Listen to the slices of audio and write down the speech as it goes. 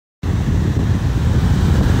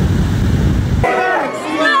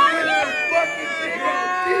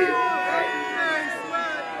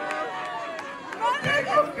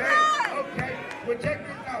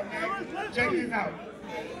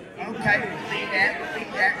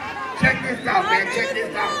man, check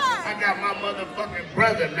this out. I got my motherfucking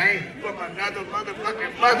brother, man, from another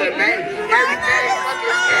motherfucking mother, man. Everything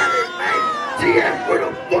fucking Ellis, man. TF, where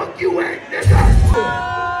the fuck you at, nigga?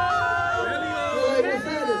 Hey, what's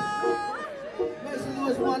happening? Make some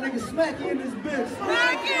noise for my nigga Smacky in this bitch.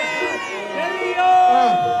 Smacky!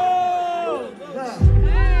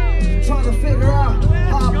 Trying to figure out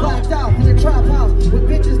how I blacked out in the trap house with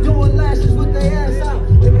bitches doing lashes with their ass out.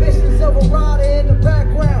 The missions of a rider in the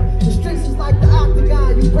background. The streets is like the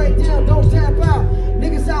octagon. You break down, don't tap out.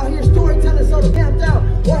 Niggas out here storytelling, so they camped out.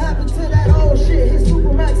 What happened to that old shit? Hit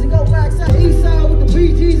Supermax and go max out. East side with the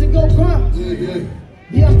BGs and go crump.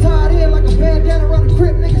 Yeah, I'm tied in like a bandana around the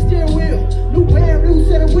crib, nigga steering wheel. New pair, new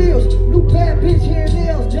set of wheels. New pair, bitch, hair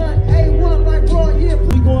nails. Done A1 like raw, yeah.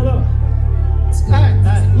 We going up. Hey,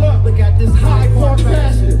 look at this high court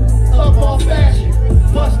fashion. Up all fashion.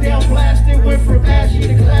 Bust down blasted, went from ashy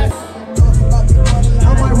to class.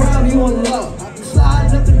 I might round you on the low.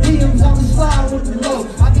 Sliding up the DMs, I'm sliding with the low.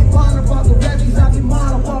 I get mine up off the Reggies, I get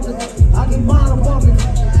mine up off the. I get mine up off the.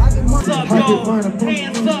 Hands up, y'all.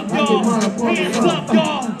 Hands up, y'all. Hands up,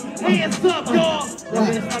 y'all. Hands up, y'all.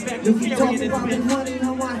 You keep talking about big money,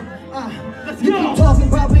 I'm like, let's go. You keep talking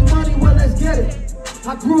about big money, well, let's get it.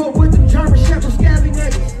 I grew up with them German Shepherd scabby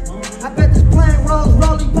niggas. I bet this plain Rolls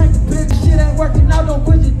rolling paint the bitch. Shit ain't working out, don't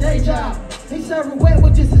quit your day job. He serving wet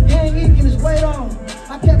with just his gang ink and his weight on.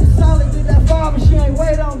 I kept it solid, did that 5 and she ain't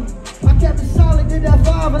wait on me. I kept it solid, did that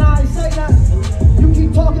 5 and I ain't say nothing. You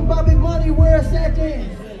keep talking about big money, where it's at then.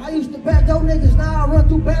 I used to back those niggas, now I run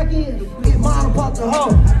through back ends. Get mine up off the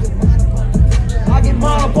hoe. I get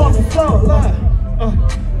mine up off the floor.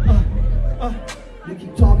 You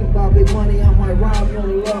keep talking about big money, I might rob you on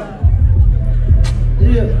the low.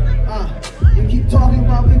 Yeah, you keep talking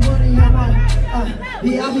about big money, I might,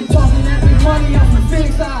 yeah, I be talking that big money, I'm from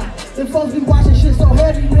Phoenix side. Them folks be watching shit so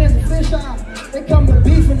heavy, man's a fish eye. They come to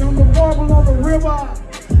beefing on the marble on the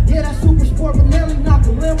ribeye. Yeah, that super sport, but Nelly knocked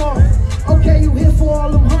the limb off. Okay, you here for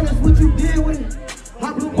all them hundreds, what you did with it?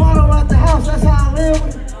 I blew model out the house, that's how I live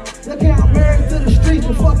with it. Look how I'm married to the streets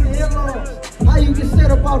with fucking in-laws. How you get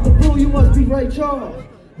set up out the blue, you must be Ray Charles.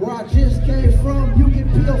 Where I just came from, you get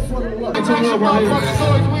peeled for the love. It's a motherfucking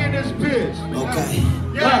noise, we in this bitch. Okay.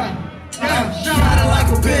 Yeah. Shining like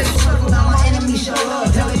a bitch. Circle down my enemies, show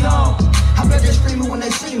love, hell y'all. I bet they're screaming when they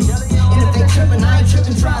see me. And if they tripping, I ain't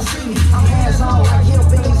tripping, try to see me. I'm hands on like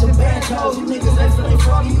hillbillies and bad toes. You niggas ain't feeling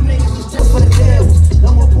froggy, you niggas just tip for the devils.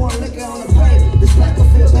 No more pouring liquor on the plate. This black will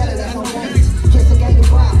feel better, that's no games. Kiss a gang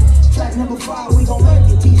goodbye. Track number 5, we gon' make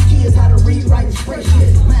it. Teach kids how to read, write, and spread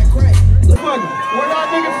shit. Matt Gray. Where y'all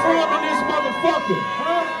niggas from in this motherfucker?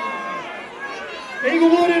 Huh?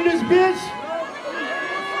 Inglewood in this bitch?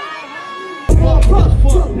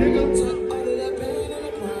 Fuck, nigga.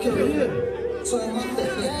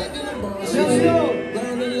 Yo,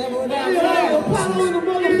 Apollo in the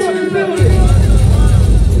motherfucking building.